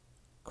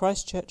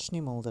Christ Church,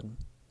 New Malden,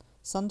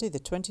 Sunday the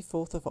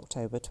 24th of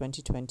October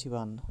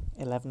 2021,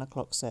 11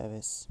 o'clock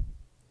service.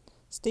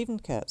 Stephen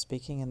Kurt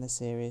speaking in the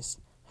series,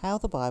 How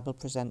the Bible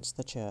Presents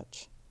the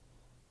Church.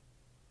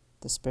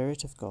 The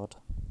Spirit of God.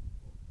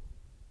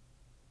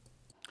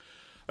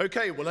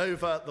 Okay, well,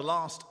 over the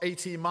last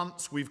 18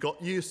 months, we've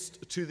got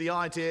used to the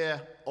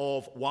idea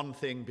of one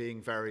thing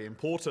being very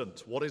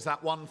important. What is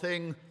that one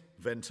thing?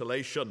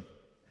 Ventilation.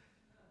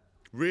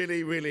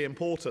 Really, really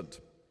important.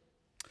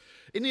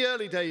 In the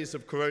early days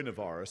of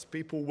coronavirus,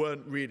 people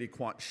weren't really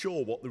quite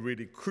sure what the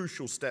really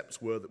crucial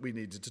steps were that we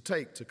needed to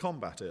take to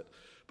combat it.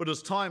 But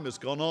as time has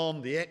gone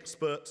on, the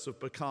experts have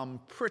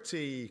become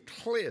pretty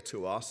clear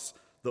to us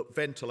that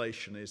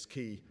ventilation is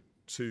key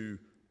to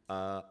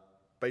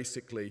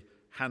basically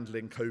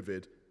handling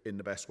COVID in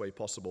the best way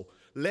possible.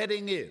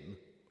 Letting in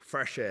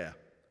fresh air,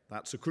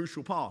 that's a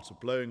crucial part of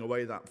blowing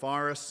away that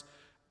virus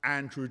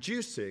and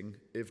reducing,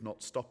 if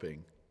not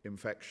stopping,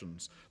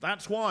 infections.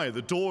 That's why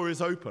the door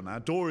is open.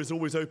 Our door is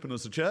always open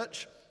as a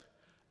church,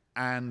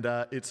 and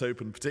it's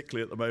open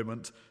particularly at the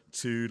moment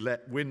to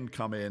let wind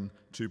come in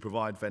to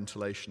provide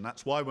ventilation.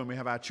 That's why when we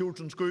have our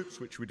children's groups,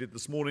 which we did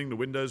this morning, the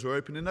windows are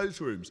open in those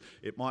rooms.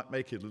 It might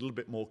make it a little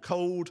bit more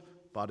cold,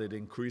 but it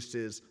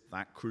increases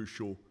that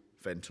crucial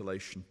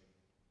ventilation.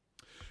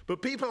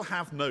 But people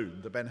have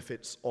known the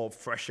benefits of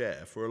fresh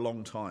air for a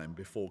long time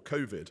before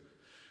COVID.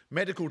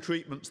 Medical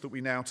treatments that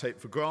we now take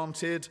for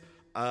granted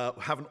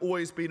haven't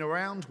always been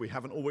around. We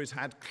haven't always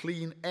had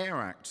clean air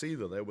acts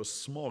either. There was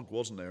smog,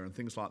 wasn't there, and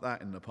things like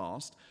that in the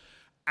past.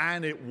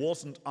 And it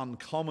wasn't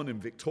uncommon in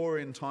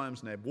Victorian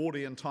times and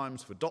Edwardian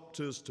times for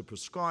doctors to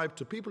prescribe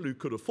to people who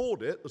could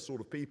afford it, the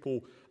sort of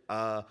people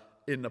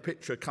in the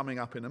picture coming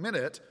up in a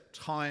minute,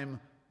 time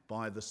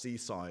by the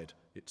seaside.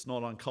 It's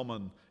not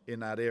uncommon in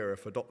that era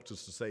for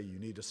doctors to say you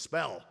need a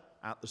spell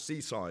at the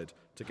seaside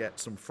to get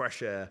some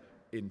fresh air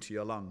into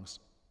your lungs.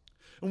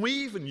 And we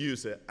even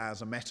use it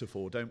as a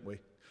metaphor, don't we?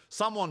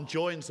 Someone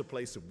joins a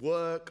place of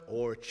work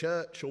or a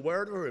church or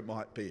wherever it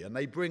might be, and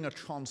they bring a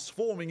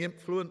transforming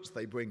influence,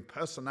 they bring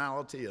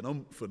personality and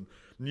oomph and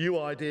new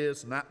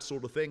ideas and that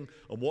sort of thing.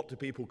 And what do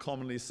people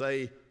commonly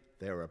say?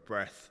 They're a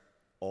breath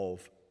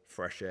of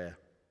fresh air.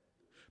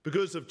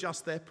 Because of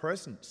just their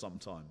presence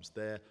sometimes,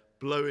 they're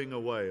blowing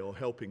away or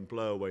helping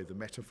blow away the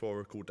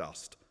metaphorical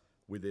dust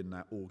within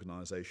that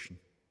organisation.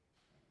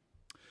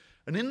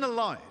 And in the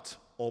light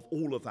of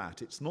all of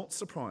that, it's not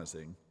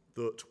surprising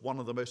that one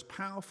of the most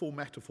powerful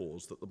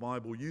metaphors that the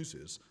Bible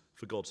uses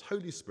for God's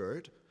Holy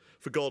Spirit,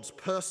 for God's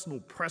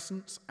personal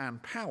presence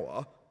and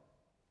power,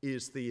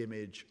 is the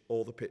image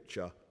or the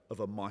picture of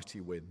a mighty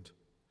wind.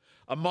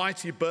 A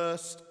mighty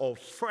burst of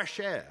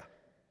fresh air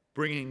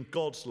bringing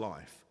God's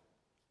life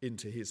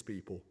into his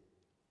people.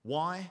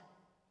 Why?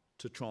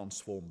 To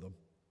transform them.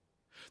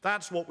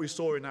 That's what we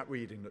saw in that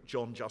reading that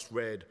John just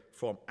read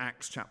from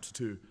Acts chapter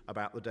 2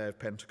 about the day of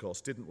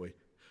Pentecost, didn't we?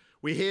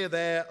 We hear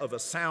there of a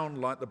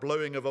sound like the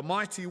blowing of a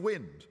mighty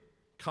wind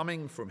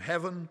coming from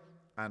heaven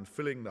and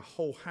filling the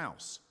whole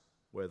house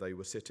where they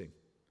were sitting.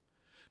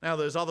 Now,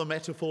 there's other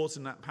metaphors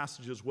in that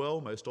passage as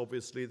well, most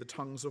obviously the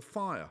tongues of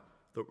fire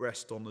that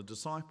rest on the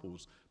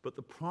disciples. But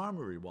the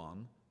primary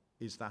one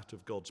is that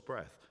of God's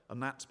breath,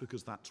 and that's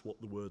because that's what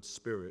the word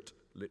spirit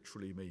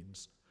literally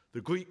means.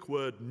 The Greek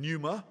word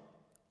pneuma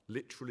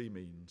literally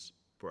means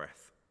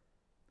breath.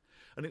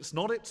 And it's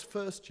not its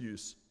first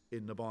use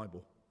in the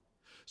Bible.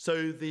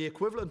 So the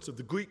equivalent of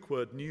the Greek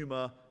word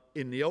pneuma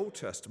in the Old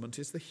Testament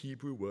is the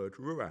Hebrew word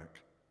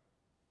ruach.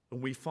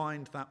 And we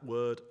find that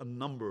word a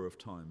number of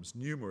times,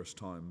 numerous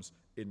times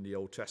in the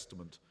Old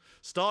Testament.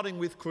 Starting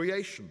with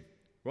creation,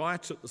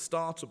 right at the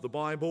start of the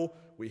Bible,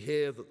 we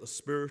hear that the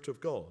Spirit of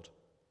God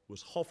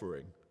was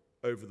hovering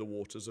over the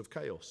waters of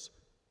chaos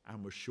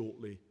and was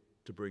shortly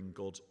to bring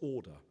God's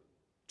order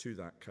to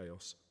that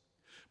chaos.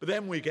 But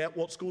then we get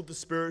what's called the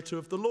Spirit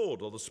of the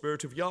Lord, or the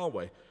Spirit of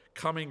Yahweh,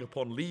 coming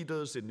upon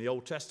leaders in the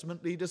Old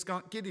Testament, leaders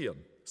like Gideon,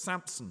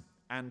 Samson,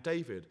 and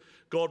David.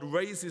 God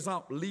raises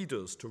up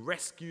leaders to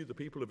rescue the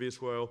people of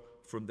Israel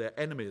from their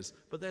enemies.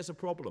 But there's a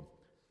problem.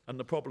 And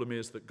the problem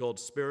is that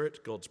God's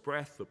Spirit, God's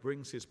breath that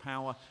brings his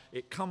power,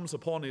 it comes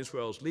upon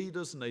Israel's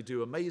leaders and they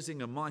do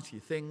amazing and mighty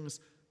things,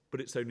 but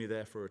it's only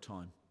there for a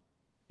time.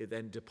 It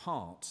then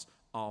departs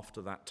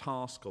after that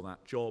task or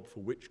that job for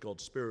which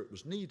God's Spirit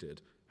was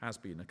needed has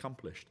been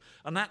accomplished.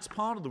 And that's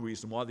part of the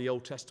reason why the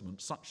Old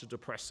Testament's such a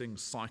depressing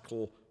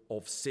cycle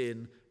of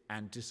sin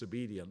and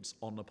disobedience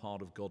on the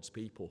part of God's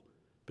people,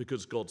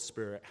 because God's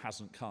Spirit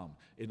hasn't come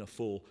in a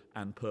full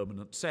and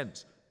permanent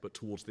sense. But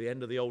towards the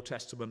end of the Old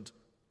Testament,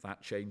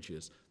 that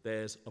changes.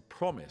 There's a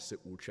promise it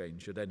will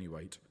change at any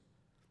rate.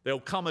 There'll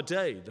come a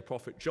day, the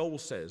prophet Joel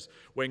says,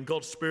 when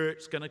God's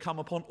Spirit's going to come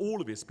upon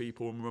all of his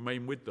people and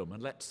remain with them.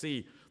 And let's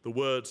see the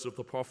words of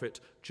the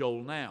prophet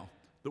Joel now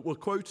that were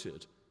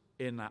quoted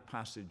in that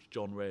passage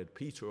John read.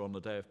 Peter on the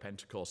day of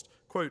Pentecost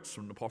quotes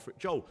from the prophet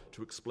Joel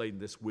to explain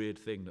this weird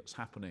thing that's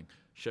happening,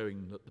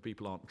 showing that the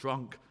people aren't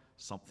drunk,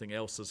 something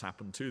else has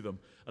happened to them.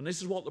 And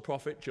this is what the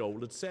prophet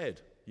Joel had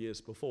said years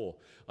before.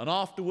 And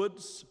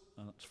afterwards,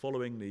 it's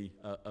following the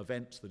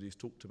events that he's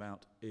talked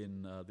about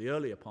in the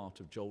earlier part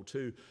of Joel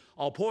 2.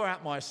 I'll pour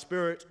out my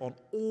spirit on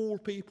all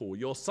people.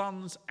 Your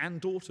sons and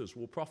daughters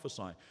will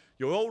prophesy.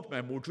 Your old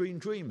men will dream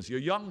dreams. Your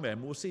young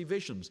men will see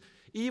visions.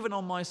 Even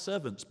on my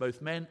servants,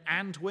 both men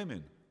and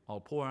women, I'll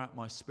pour out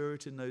my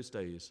spirit in those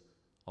days.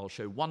 I'll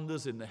show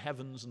wonders in the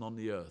heavens and on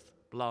the earth,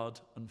 blood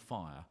and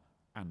fire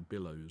and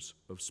billows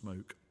of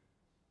smoke.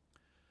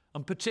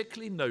 And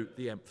particularly note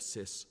the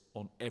emphasis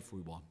on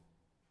everyone.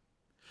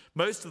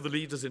 Most of the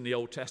leaders in the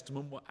Old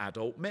Testament were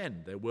adult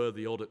men. There were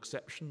the odd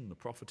exception, the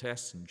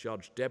prophetess and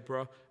Judge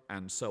Deborah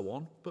and so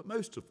on, but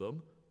most of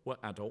them were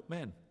adult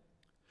men.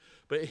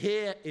 But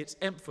here it's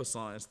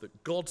emphasized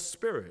that God's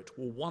Spirit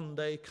will one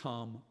day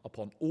come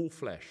upon all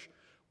flesh,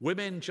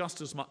 women just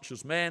as much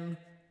as men,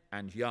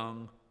 and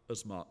young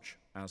as much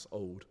as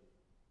old.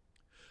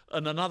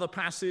 And another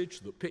passage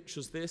that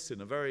pictures this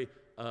in a very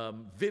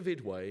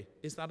vivid way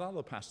is that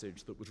other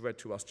passage that was read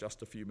to us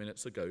just a few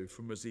minutes ago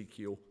from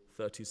Ezekiel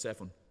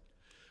 37.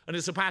 And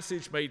it's a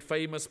passage made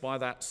famous by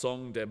that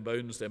song, Dem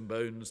bones,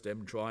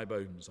 dem dry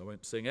bones. I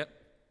won't sing it.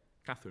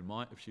 Catherine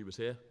might if she was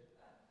here.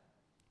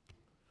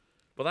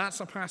 But that's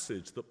a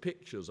passage that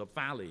pictures a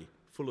valley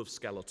full of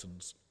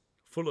skeletons,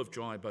 full of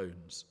dry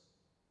bones,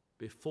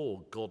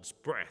 before God's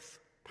breath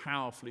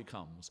powerfully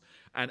comes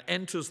and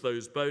enters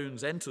those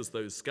bones, enters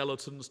those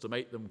skeletons to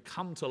make them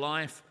come to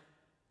life.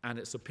 And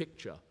it's a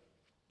picture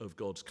of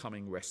God's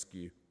coming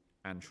rescue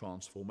and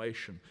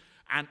transformation.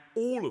 And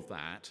all of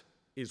that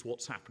is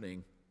what's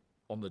happening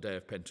on the day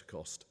of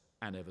Pentecost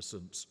and ever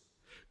since.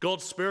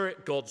 God's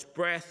Spirit, God's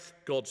breath,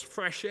 God's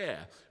fresh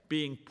air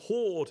being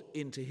poured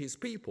into his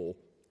people.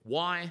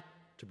 Why?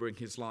 To bring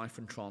his life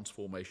and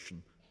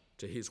transformation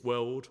to his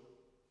world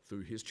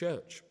through his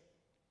church.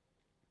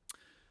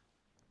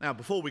 Now,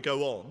 before we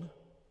go on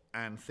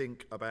and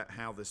think about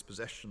how this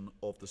possession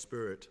of the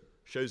Spirit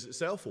shows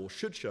itself or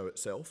should show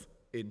itself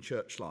in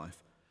church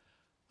life,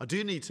 I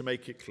do need to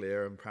make it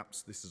clear, and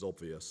perhaps this is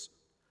obvious,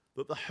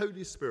 that the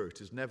Holy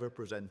Spirit is never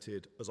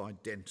presented as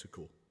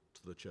identical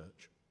to the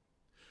church.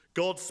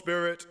 God's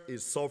Spirit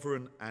is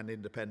sovereign and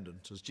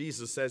independent. As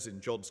Jesus says in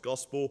John's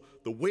Gospel,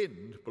 the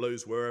wind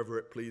blows wherever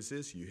it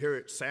pleases. You hear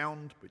its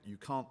sound, but you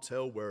can't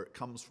tell where it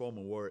comes from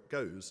or where it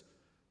goes.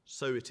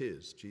 So it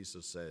is,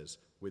 Jesus says,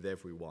 with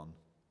everyone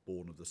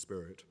born of the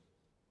Spirit.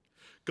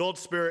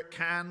 God's Spirit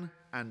can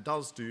and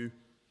does do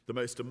the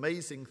most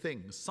amazing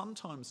things,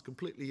 sometimes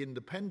completely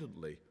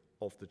independently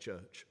of the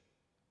church.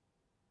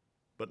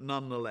 But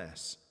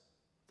nonetheless,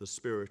 the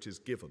Spirit is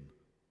given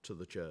to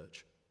the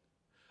church.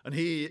 And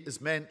he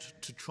is meant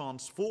to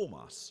transform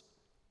us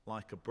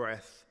like a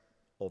breath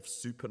of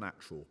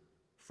supernatural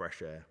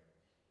fresh air.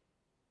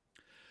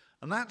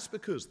 And that's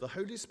because the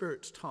Holy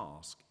Spirit's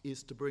task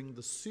is to bring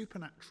the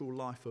supernatural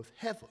life of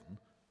heaven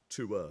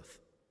to earth.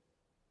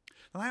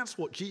 And that's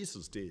what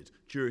Jesus did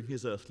during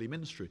his earthly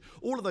ministry.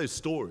 All of those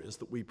stories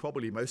that we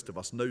probably most of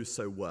us know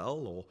so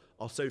well or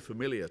are so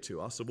familiar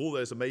to us, of all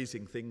those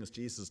amazing things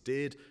Jesus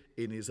did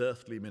in his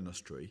earthly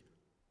ministry,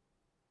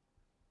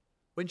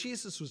 when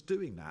Jesus was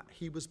doing that,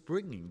 he was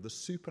bringing the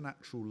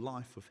supernatural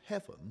life of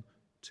heaven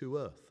to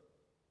earth.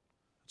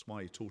 That's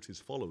why he taught his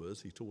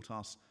followers, he taught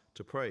us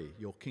to pray,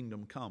 your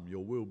kingdom come,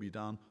 your will be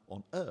done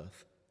on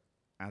earth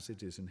as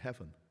it is in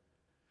heaven.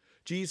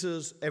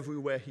 Jesus,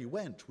 everywhere he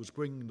went, was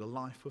bringing the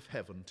life of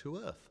heaven to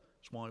earth.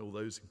 That's why all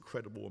those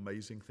incredible,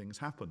 amazing things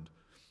happened.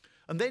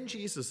 And then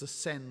Jesus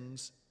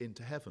ascends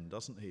into heaven,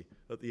 doesn't he,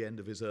 at the end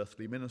of his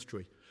earthly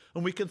ministry.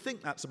 And we can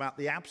think that's about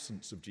the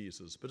absence of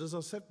Jesus, but as I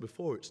said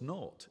before, it's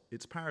not.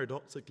 It's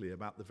paradoxically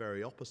about the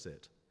very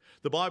opposite.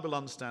 The Bible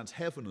understands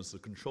heaven as the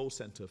control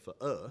center for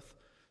earth,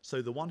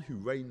 so the one who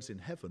reigns in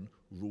heaven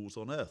rules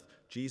on earth.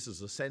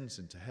 Jesus ascends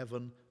into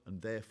heaven,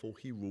 and therefore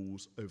he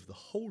rules over the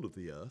whole of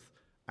the earth,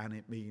 and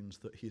it means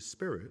that his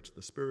Spirit,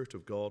 the Spirit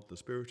of God, the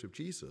Spirit of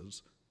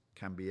Jesus,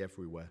 can be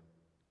everywhere.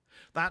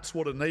 That's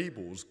what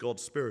enables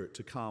God's Spirit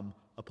to come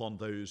upon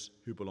those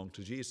who belong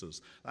to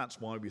Jesus.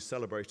 That's why we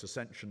celebrate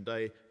Ascension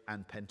Day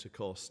and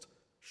Pentecost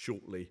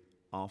shortly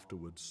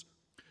afterwards.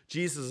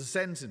 Jesus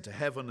ascends into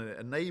heaven, and it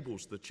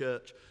enables the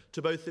church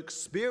to both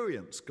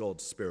experience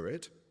God's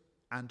Spirit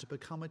and to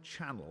become a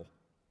channel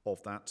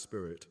of that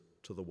Spirit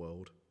to the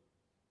world.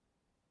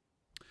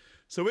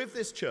 So if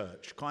this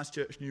church, Christ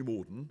Church New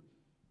Malden,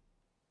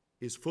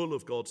 is full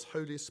of God's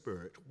Holy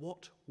Spirit,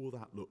 what will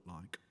that look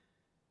like?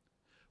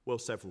 Well,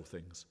 several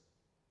things.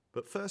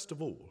 But first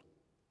of all,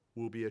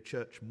 we'll be a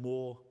church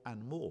more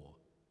and more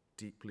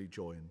deeply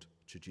joined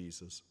to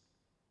Jesus.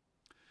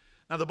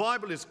 Now, the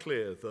Bible is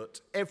clear that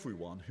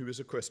everyone who is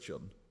a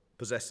Christian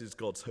possesses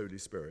God's Holy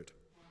Spirit.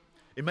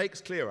 It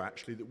makes clear,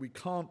 actually, that we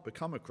can't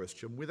become a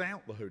Christian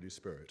without the Holy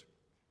Spirit.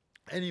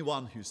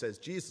 Anyone who says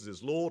Jesus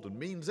is Lord and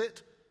means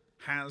it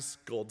has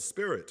God's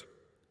Spirit.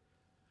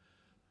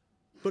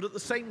 But at the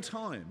same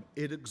time,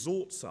 it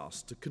exhorts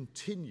us to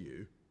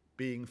continue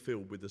being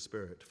filled with the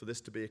Spirit, for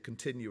this to be a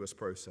continuous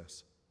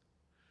process.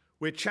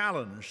 We're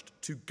challenged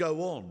to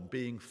go on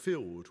being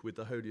filled with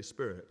the Holy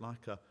Spirit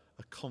like a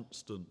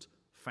constant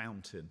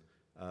fountain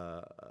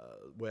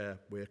where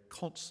we're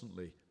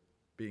constantly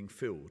being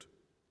filled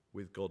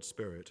with God's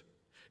Spirit.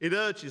 It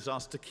urges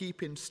us to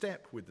keep in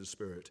step with the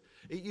Spirit.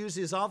 It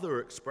uses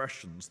other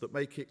expressions that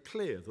make it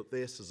clear that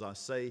this, as I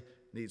say,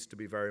 needs to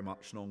be very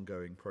much an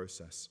ongoing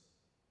process.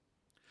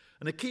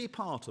 And a key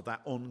part of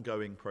that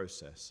ongoing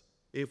process,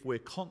 if we're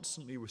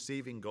constantly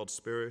receiving God's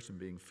Spirit and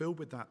being filled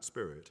with that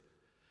Spirit,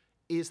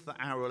 is that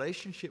our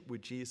relationship with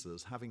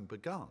Jesus, having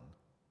begun,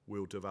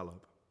 will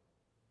develop.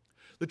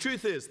 The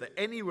truth is that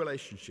any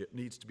relationship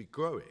needs to be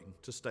growing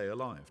to stay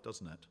alive,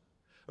 doesn't it?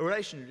 A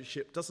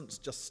relationship doesn't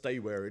just stay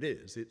where it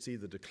is. It's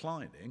either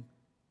declining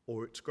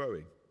or it's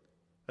growing.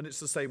 And it's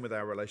the same with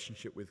our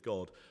relationship with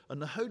God.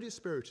 And the Holy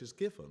Spirit is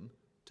given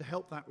to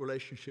help that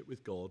relationship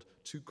with God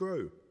to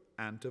grow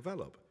and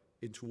develop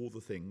into all the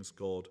things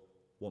God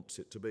wants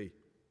it to be.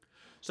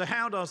 So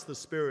how does the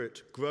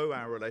Spirit grow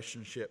our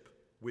relationship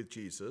with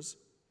Jesus?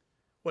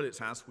 Well,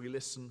 it's as we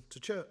listen to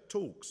church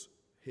talks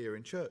here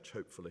in church,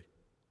 hopefully.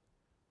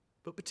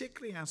 But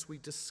particularly as we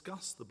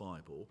discuss the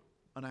Bible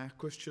and our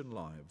Christian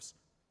lives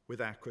with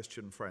our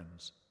Christian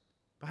friends,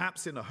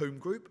 perhaps in a home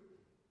group,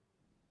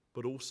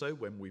 but also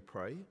when we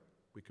pray.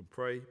 We can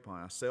pray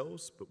by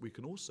ourselves, but we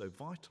can also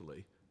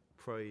vitally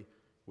pray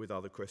with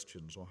other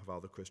Christians or have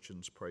other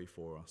Christians pray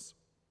for us.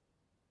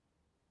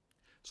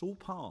 It's all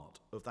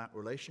part of that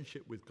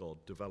relationship with God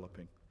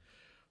developing.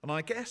 And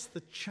I guess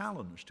the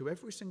challenge to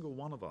every single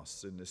one of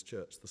us in this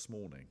church this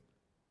morning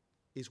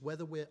is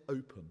whether we're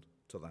open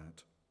to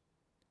that.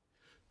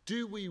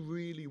 Do we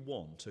really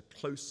want a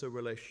closer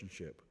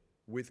relationship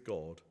with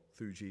God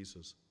through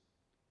Jesus?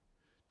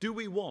 Do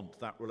we want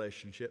that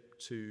relationship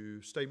to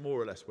stay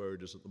more or less where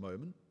it is at the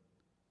moment?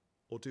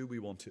 Or do we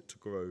want it to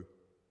grow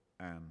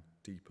and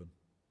deepen?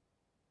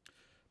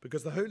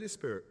 Because the Holy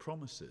Spirit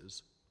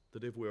promises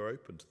that if we're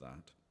open to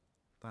that,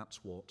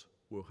 that's what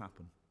will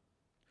happen.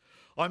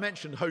 I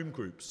mentioned home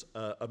groups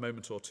a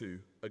moment or two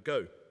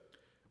ago.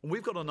 And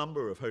we've got a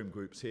number of home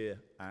groups here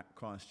at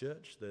Christ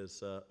Church.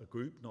 There's a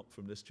group, not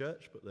from this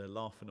church, but they're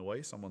laughing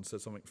away. Someone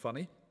said something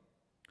funny.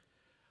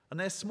 And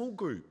they're small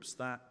groups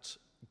that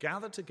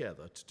gather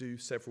together to do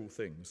several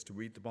things: to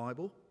read the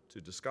Bible,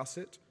 to discuss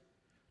it,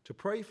 to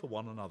pray for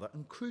one another,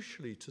 and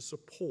crucially, to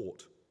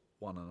support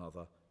one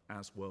another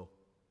as well.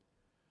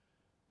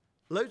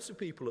 Loads of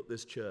people at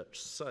this church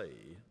say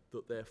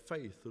that their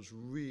faith has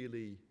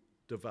really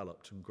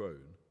developed and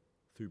grown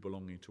through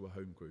belonging to a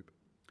home group.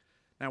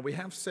 Now, we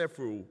have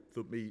several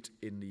that meet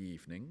in the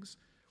evenings.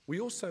 We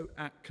also,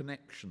 at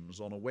Connections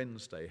on a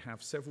Wednesday,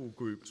 have several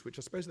groups, which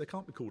I suppose they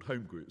can't be called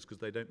home groups because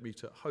they don't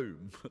meet at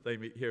home, but they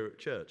meet here at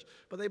church.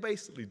 But they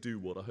basically do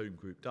what a home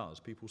group does.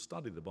 People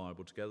study the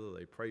Bible together,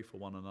 they pray for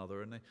one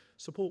another, and they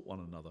support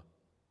one another.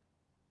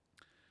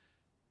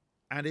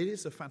 And it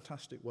is a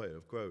fantastic way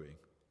of growing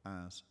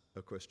as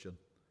a Christian.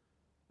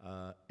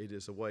 It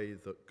is a way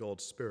that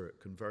God's Spirit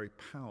can very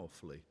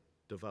powerfully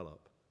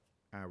develop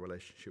our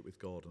relationship with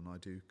God, and I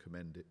do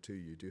commend it to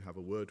you. Do have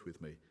a word with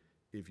me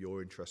if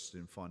you're interested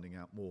in finding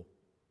out more.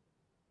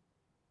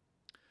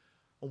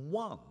 And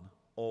one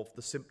of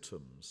the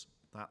symptoms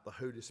that the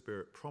Holy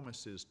Spirit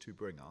promises to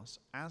bring us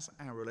as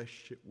our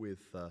relationship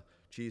with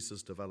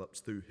Jesus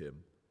develops through him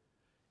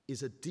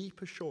is a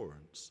deep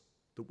assurance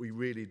that we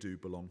really do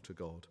belong to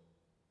God.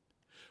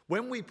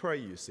 When we pray,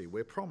 you see,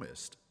 we're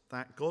promised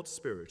that God's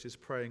Spirit is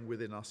praying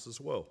within us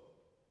as well.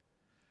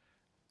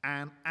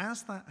 And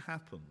as that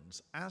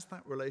happens, as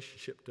that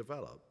relationship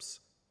develops,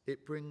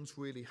 it brings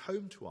really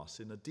home to us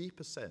in a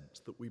deeper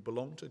sense that we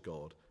belong to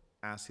God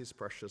as his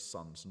precious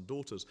sons and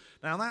daughters.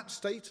 Now, that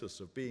status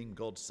of being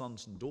God's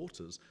sons and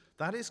daughters,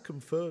 that is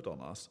conferred on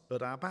us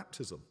at our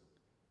baptism.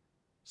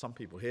 Some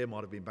people here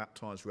might have been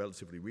baptized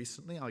relatively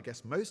recently. I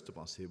guess most of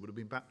us here would have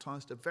been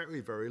baptized a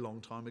very, very long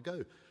time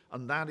ago.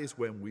 And that is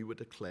when we were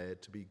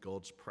declared to be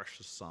God's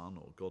precious son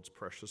or God's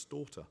precious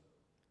daughter.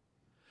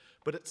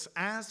 But it's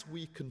as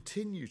we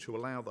continue to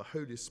allow the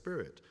Holy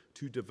Spirit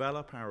to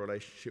develop our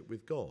relationship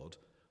with God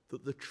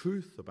that the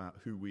truth about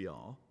who we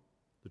are,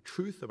 the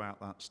truth about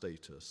that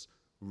status,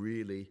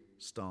 really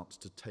starts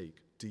to take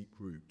deep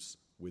roots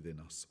within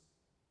us.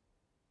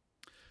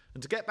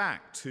 And to get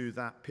back to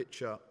that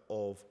picture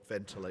of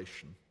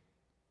ventilation,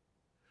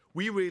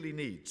 we really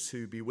need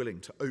to be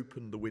willing to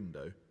open the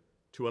window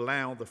to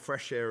allow the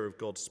fresh air of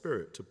God's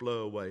Spirit to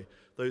blow away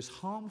those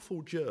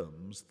harmful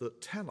germs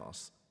that tell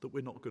us that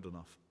we're not good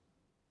enough,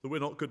 that we're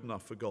not good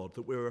enough for God,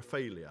 that we're a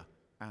failure,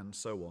 and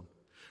so on.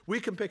 We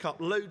can pick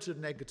up loads of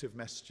negative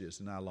messages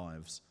in our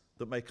lives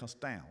that make us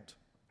doubt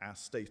our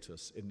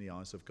status in the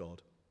eyes of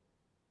God,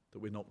 that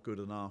we're not good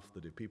enough,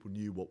 that if people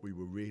knew what we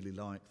were really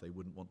like, they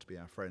wouldn't want to be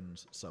our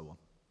friends, so on.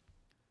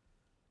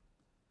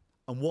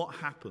 And what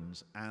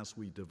happens as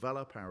we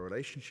develop our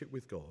relationship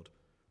with God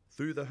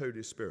through the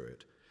Holy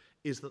Spirit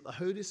is that the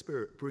Holy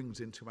Spirit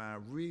brings into our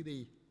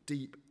really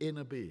deep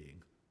inner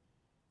being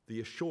the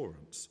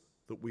assurance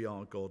that we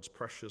are God's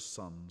precious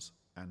sons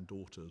and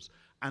daughters,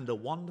 and a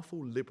wonderful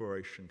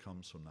liberation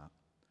comes from that.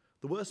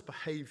 The worst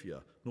behavior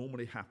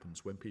normally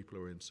happens when people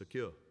are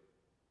insecure.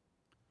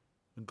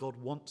 And God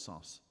wants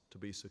us to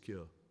be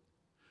secure.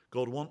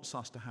 God wants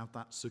us to have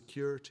that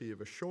security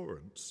of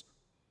assurance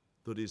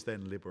that is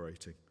then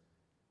liberating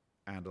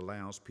and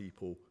allows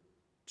people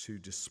to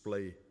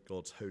display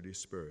God's Holy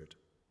Spirit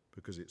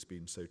because it's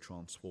been so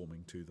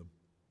transforming to them.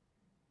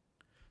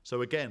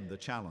 So again, the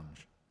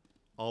challenge,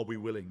 are we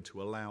willing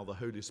to allow the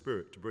Holy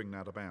Spirit to bring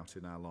that about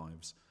in our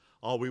lives?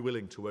 Are we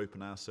willing to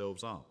open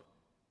ourselves up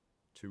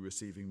to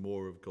receiving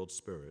more of God's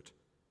Spirit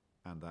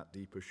and that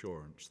deep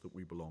assurance that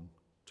we belong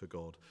to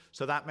God?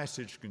 So that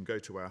message can go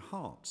to our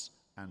hearts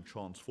and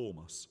transform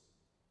us.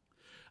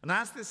 And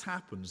as this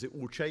happens, it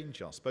will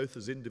change us, both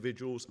as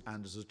individuals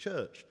and as a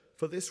church,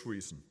 for this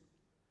reason.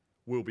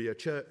 We'll be a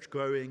church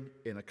growing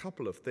in a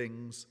couple of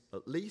things,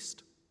 at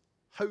least: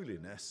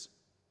 holiness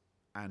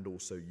and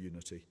also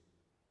unity.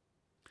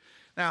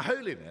 Now,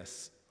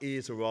 holiness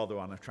is a rather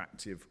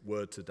unattractive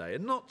word today,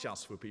 and not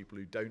just for people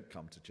who don't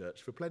come to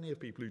church, for plenty of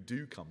people who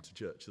do come to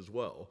church as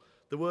well.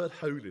 The word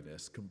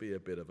holiness can be a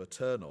bit of a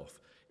turn-off.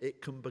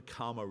 It can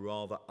become a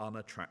rather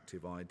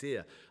unattractive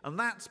idea, and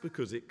that's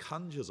because it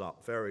conjures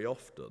up very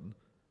often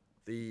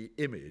the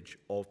image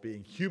of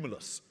being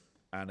humorless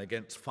and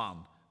against fun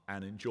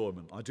and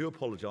enjoyment. I do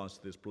apologise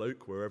to this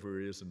bloke, wherever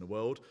he is in the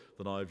world,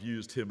 that I've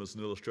used him as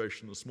an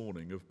illustration this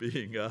morning of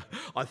being,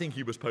 I think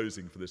he was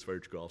posing for this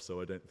photograph,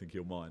 so I don't think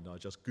he'll mind. I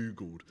just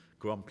Googled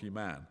grumpy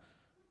man,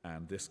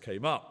 and this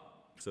came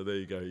up. So there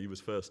you go, he was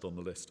first on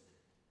the list.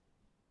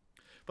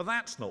 But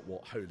that's not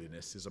what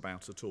holiness is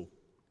about at all.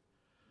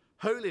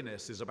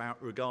 Holiness is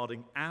about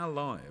regarding our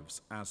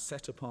lives as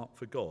set apart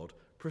for God,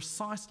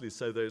 precisely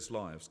so those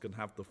lives can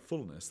have the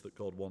fullness that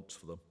God wants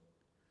for them.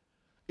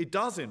 It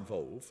does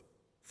involve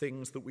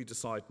things that we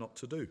decide not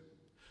to do,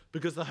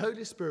 because the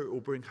Holy Spirit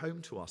will bring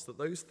home to us that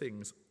those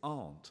things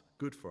aren't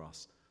good for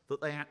us,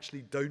 that they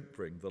actually don't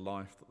bring the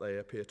life that they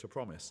appear to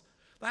promise.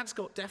 That's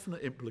got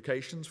definite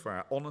implications for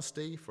our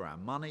honesty, for our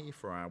money,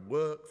 for our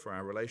work, for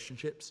our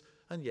relationships,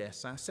 and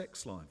yes, our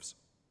sex lives.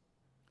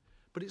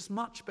 But it's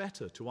much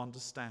better to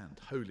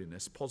understand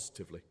holiness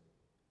positively.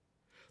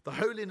 The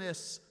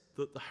holiness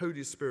that the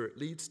Holy Spirit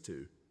leads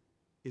to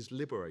is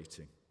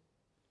liberating.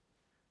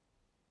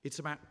 It's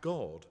about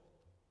God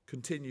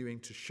continuing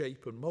to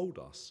shape and mould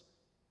us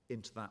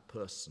into that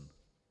person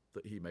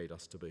that he made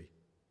us to be.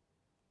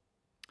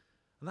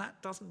 And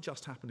that doesn't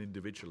just happen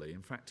individually.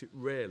 In fact, it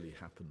rarely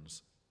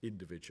happens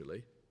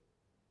individually,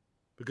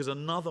 because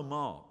another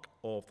mark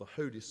of the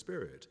Holy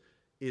Spirit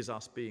is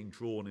us being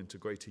drawn into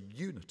greater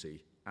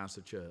unity as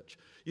a church.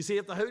 You see,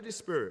 if the Holy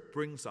Spirit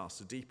brings us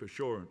a deep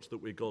assurance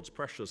that we're God's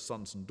precious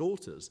sons and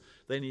daughters,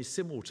 then he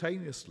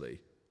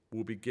simultaneously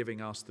will be giving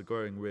us the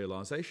growing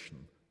realization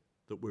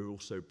that we're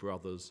also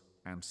brothers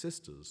and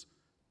sisters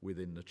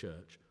within the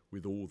church,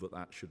 with all that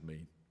that should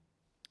mean.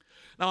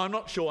 Now, I'm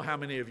not sure how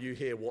many of you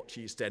here watch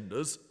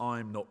EastEnders.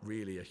 I'm not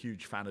really a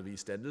huge fan of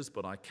EastEnders,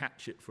 but I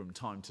catch it from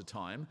time to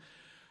time.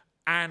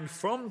 And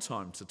from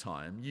time to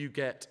time, you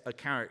get a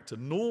character,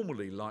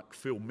 normally like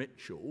Phil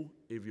Mitchell,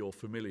 if you're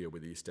familiar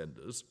with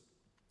EastEnders,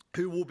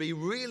 who will be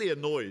really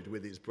annoyed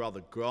with his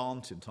brother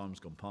Grant in times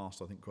gone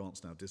past. I think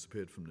Grant's now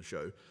disappeared from the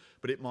show.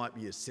 But it might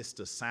be his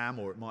sister Sam,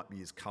 or it might be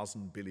his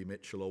cousin Billy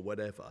Mitchell, or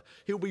whatever.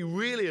 He'll be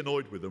really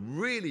annoyed with them,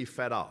 really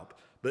fed up,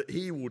 but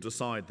he will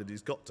decide that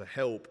he's got to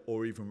help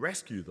or even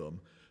rescue them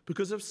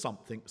because of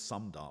something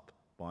summed up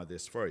by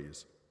this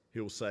phrase.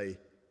 He'll say,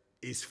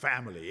 "Is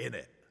family in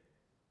it?"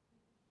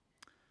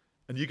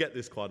 And you get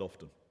this quite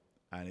often,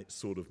 and it's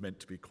sort of meant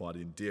to be quite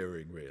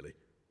endearing, really.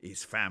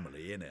 Is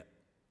family in it?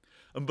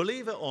 And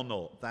believe it or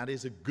not, that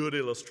is a good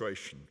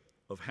illustration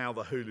of how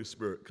the Holy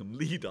Spirit can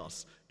lead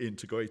us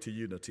into greater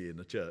unity in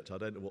the church. I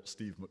don't know what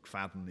Steve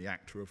McFadden, the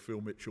actor of Phil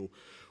Mitchell,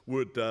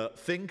 would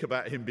think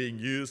about him being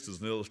used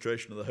as an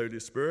illustration of the Holy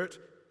Spirit,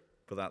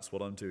 but that's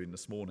what I'm doing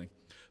this morning.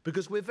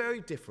 Because we're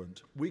very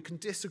different. We can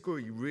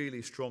disagree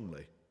really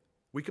strongly.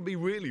 We can be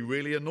really,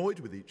 really annoyed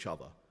with each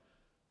other.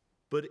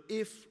 But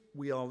if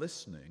we are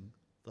listening,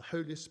 the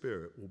Holy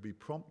Spirit will be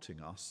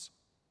prompting us,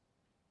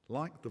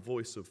 like the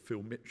voice of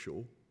Phil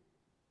Mitchell,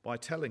 by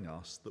telling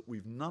us that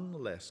we've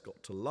nonetheless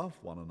got to love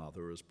one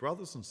another as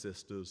brothers and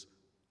sisters.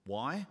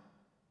 Why?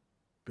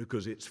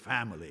 Because it's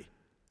family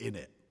in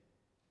it.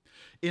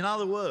 In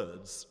other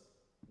words,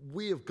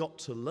 we have got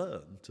to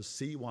learn to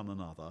see one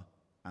another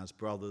as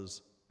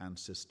brothers and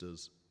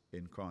sisters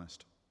in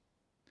Christ.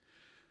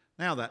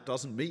 Now, that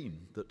doesn't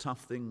mean that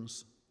tough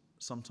things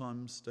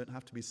sometimes don't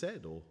have to be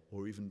said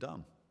or even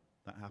done.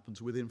 That happens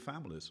within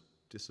families.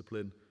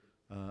 Discipline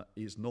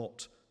is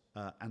not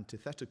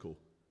antithetical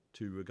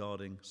to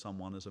regarding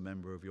someone as a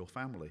member of your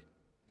family.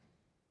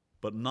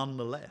 But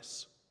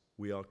nonetheless,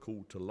 we are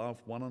called to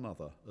love one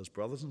another as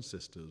brothers and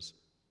sisters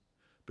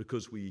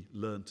because we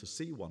learn to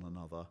see one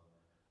another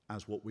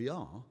as what we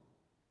are,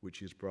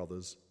 which is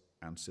brothers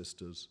and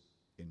sisters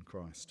in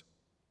Christ.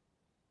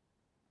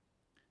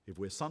 If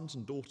we're sons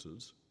and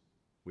daughters,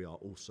 we are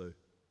also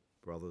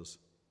brothers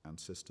and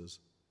sisters.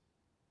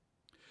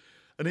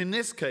 And in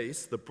this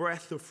case, the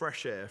breath of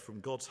fresh air from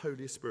God's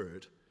Holy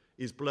Spirit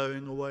is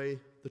blowing away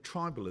the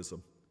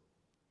tribalism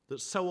that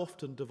so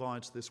often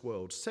divides this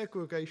world.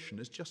 Segregation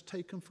is just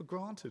taken for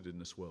granted in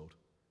this world.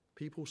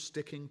 People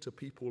sticking to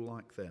people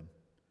like them.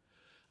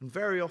 And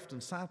very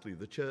often, sadly,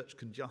 the church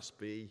can just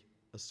be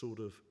a sort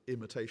of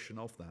imitation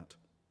of that.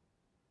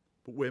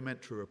 But we're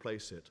meant to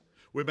replace it.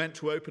 We're meant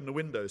to open the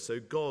window so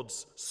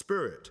God's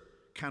Spirit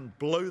can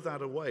blow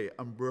that away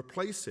and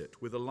replace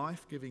it with a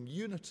life-giving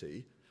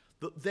unity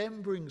that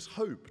then brings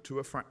hope to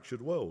a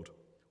fractured world.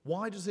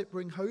 Why does it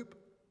bring hope?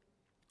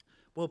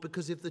 Well,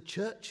 because if the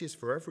church is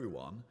for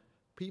everyone,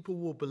 people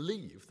will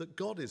believe that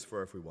God is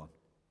for everyone.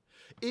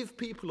 If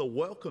people are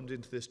welcomed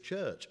into this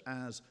church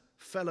as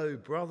fellow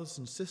brothers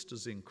and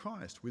sisters in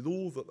Christ, with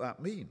all that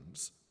that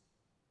means,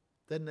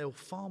 then they'll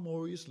far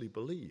more easily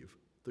believe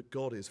that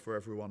God is for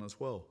everyone as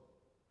well.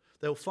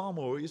 They'll far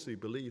more easily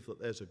believe that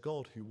there's a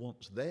God who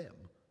wants them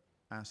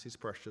as his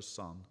precious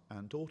son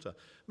and daughter.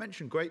 I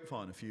mentioned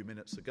Grapevine a few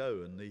minutes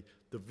ago and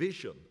the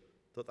vision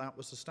that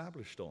was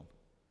established on.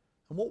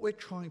 And what we're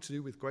trying to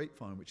do with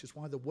Grapevine, which is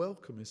why the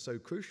welcome is so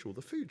crucial,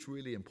 the food's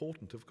really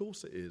important, of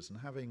course it is, and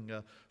having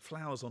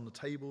flowers on the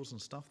tables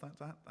and stuff,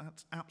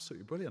 that's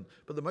absolutely brilliant.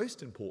 But the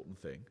most important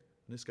thing,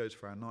 and this goes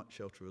for our night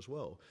shelter as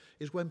well,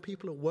 is when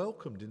people are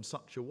welcomed in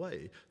such a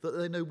way that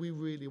they know we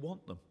really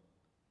want them.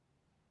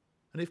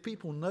 And if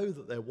people know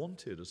that they're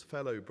wanted as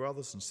fellow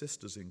brothers and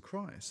sisters in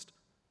Christ,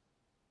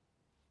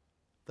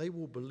 they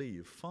will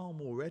believe far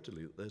more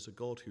readily that there's a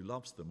God who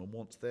loves them and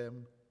wants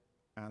them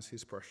as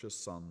his precious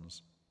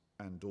sons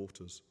and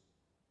daughters.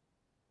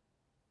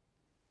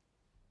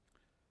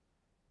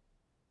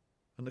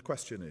 And the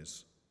question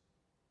is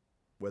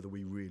whether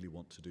we really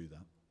want to do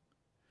that.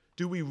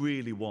 Do we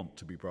really want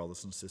to be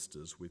brothers and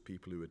sisters with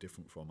people who are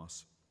different from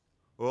us?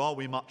 Or are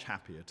we much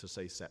happier to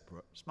stay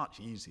separate? It's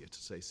much easier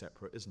to stay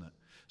separate, isn't it?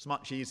 It's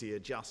much easier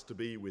just to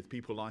be with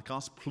people like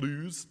us,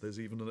 plus, there's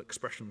even an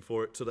expression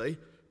for it today,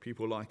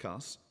 people like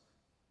us.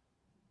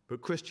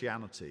 But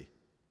Christianity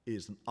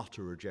is an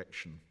utter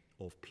rejection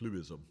of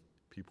pluism,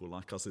 people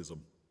like usism.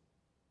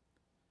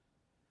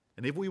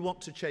 And if we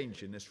want to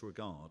change in this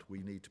regard,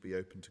 we need to be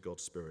open to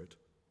God's Spirit.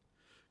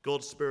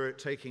 God's Spirit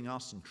taking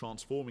us and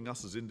transforming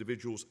us as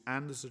individuals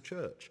and as a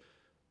church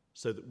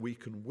so that we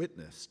can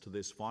witness to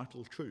this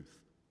vital truth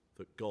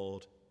that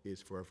God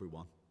is for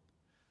everyone.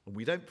 And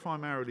we don't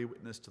primarily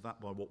witness to that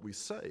by what we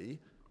say,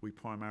 we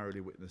primarily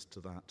witness to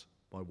that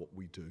by what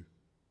we do.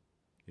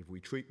 If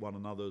we treat one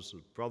another as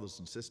brothers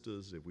and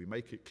sisters, if we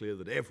make it clear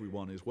that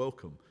everyone is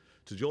welcome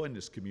to join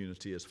this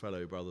community as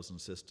fellow brothers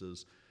and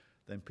sisters,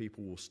 then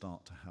people will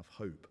start to have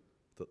hope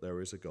that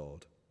there is a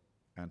God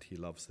and he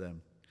loves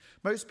them.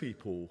 Most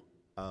people,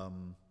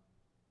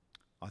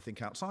 I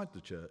think outside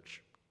the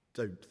church,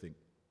 don't think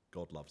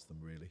God loves them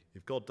really.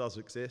 If God does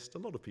exist, a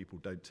lot of people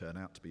don't turn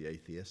out to be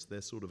atheists. They're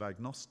sort of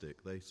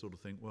agnostic. They sort of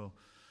think, well,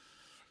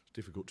 it's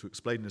difficult to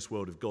explain in this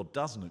world if God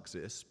doesn't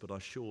exist, but I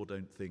sure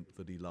don't think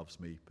that he loves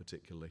me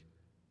particularly.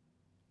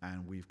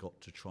 And we've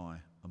got to try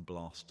and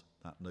blast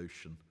that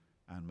notion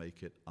and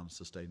make it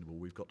unsustainable.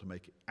 We've got to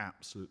make it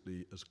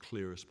absolutely as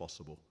clear as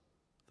possible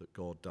that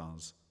God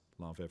does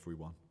love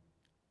everyone.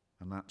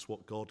 And that's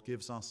what God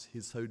gives us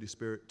his Holy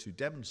Spirit to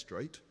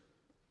demonstrate.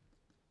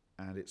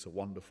 And it's a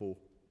wonderful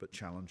but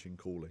challenging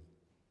calling.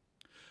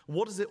 And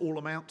what does it all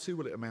amount to?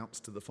 Well, it amounts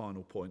to the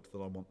final point that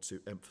I want to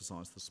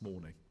emphasise this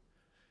morning.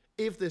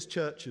 If this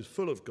church is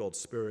full of God's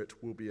Spirit,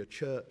 we'll be a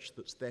church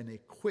that's then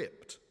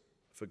equipped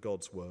for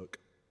God's work.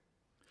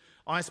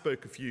 I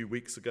spoke a few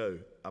weeks ago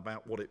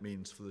about what it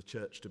means for the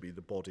church to be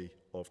the body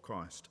of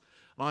Christ.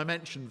 And I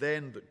mentioned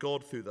then that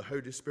God, through the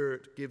Holy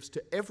Spirit, gives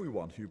to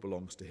everyone who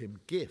belongs to him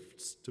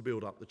gifts to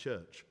build up the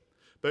church,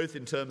 both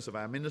in terms of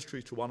our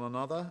ministry to one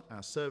another,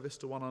 our service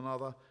to one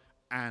another,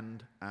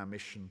 and our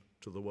mission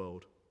to the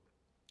world.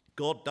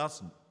 God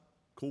doesn't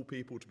call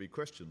people to be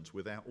Christians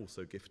without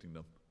also gifting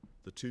them.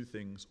 The two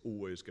things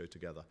always go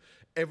together.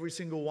 Every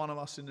single one of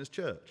us in this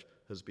church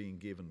has been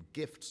given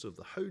gifts of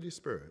the Holy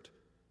Spirit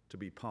to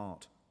be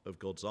part of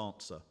God's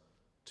answer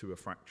to a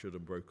fractured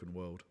and broken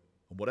world.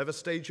 And whatever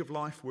stage of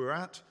life we're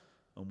at,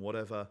 and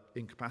whatever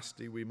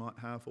incapacity we might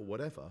have or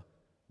whatever,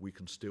 we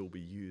can still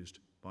be used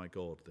by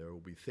God. There will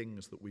be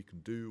things that we can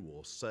do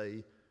or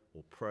say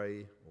or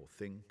pray or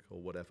think or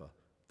whatever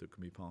that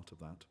can be part of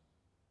that.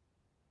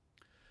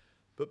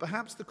 But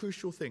perhaps the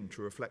crucial thing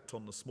to reflect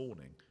on this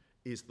morning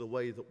is the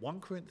way that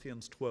 1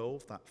 Corinthians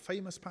 12, that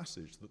famous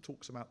passage that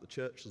talks about the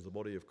church as the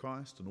body of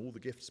Christ and all the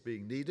gifts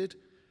being needed,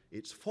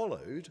 it's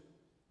followed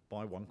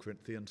by 1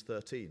 Corinthians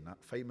 13,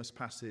 that famous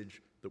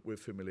passage that we're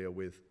familiar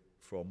with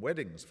from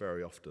weddings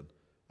very often,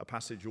 a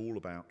passage all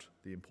about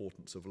the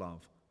importance of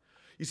love.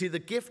 You see, the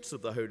gifts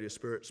of the Holy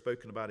Spirit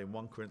spoken about in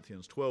 1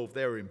 Corinthians 12,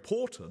 they're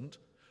important,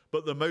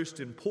 but the most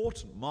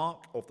important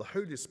mark of the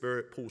Holy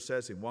Spirit, Paul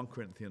says in 1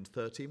 Corinthians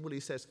 13, well, he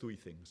says three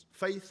things: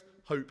 faith,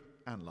 hope,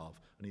 and love.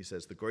 And he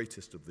says the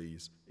greatest of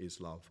these is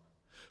love.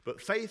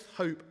 But faith,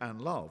 hope,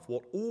 and love,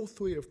 what all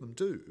three of them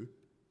do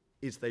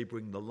is they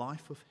bring the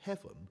life of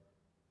heaven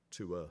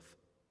to earth.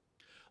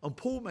 And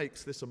Paul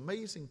makes this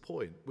amazing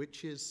point,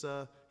 which is,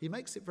 he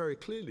makes it very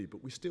clearly,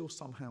 but we still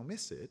somehow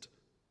miss it.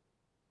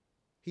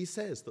 He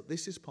says that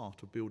this is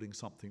part of building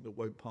something that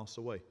won't pass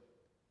away.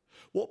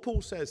 What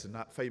Paul says in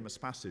that famous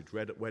passage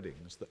read at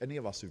weddings, that any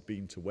of us who've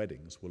been to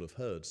weddings will have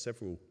heard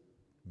several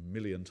a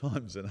million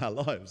times in our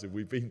lives if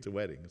we've been to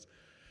weddings,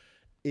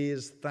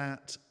 is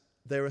that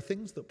there are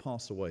things that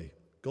pass away.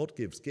 God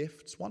gives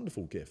gifts,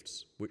 wonderful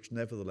gifts, which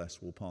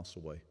nevertheless will pass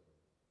away.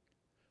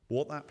 But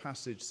what that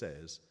passage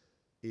says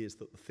is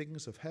that the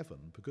things of heaven,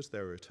 because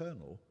they're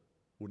eternal,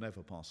 will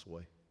never pass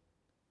away.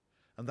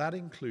 And that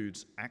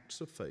includes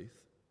acts of faith,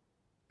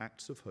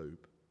 acts of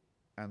hope,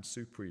 and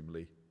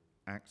supremely,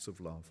 acts of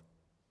love.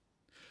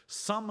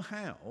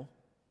 Somehow,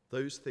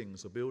 those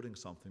things are building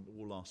something that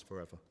will last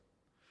forever.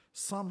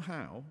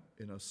 Somehow,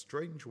 in a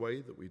strange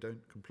way that we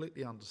don't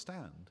completely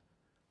understand,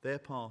 they're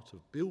part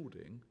of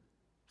building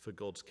for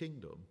God's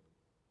kingdom,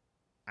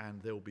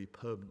 and they'll be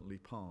permanently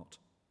part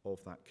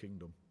of that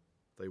kingdom.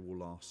 They will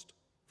last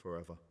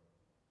forever.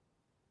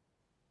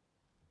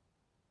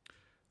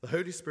 The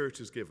Holy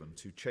Spirit is given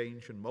to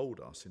change and mould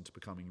us into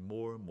becoming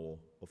more and more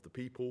of the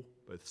people,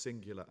 both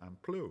singular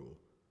and plural,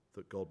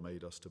 that God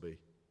made us to be.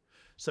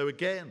 So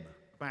again,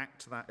 back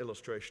to that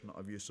illustration that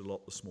I've used a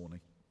lot this morning.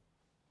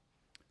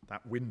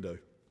 That window,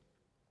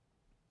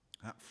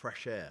 that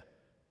fresh air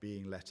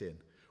being let in.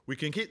 We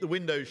can keep the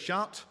windows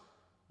shut,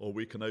 or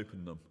we can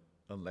open them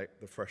and let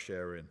the fresh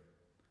air in.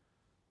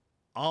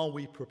 Are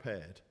we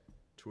prepared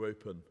to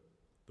open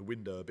the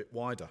window a bit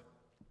wider,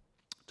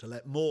 to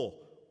let more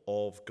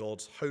of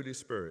God's Holy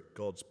Spirit,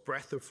 God's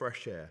breath of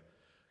fresh air,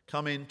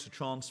 come in to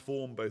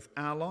transform both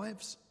our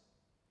lives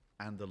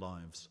and the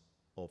lives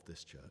of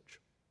this church?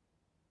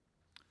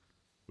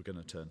 We're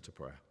going to turn to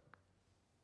prayer.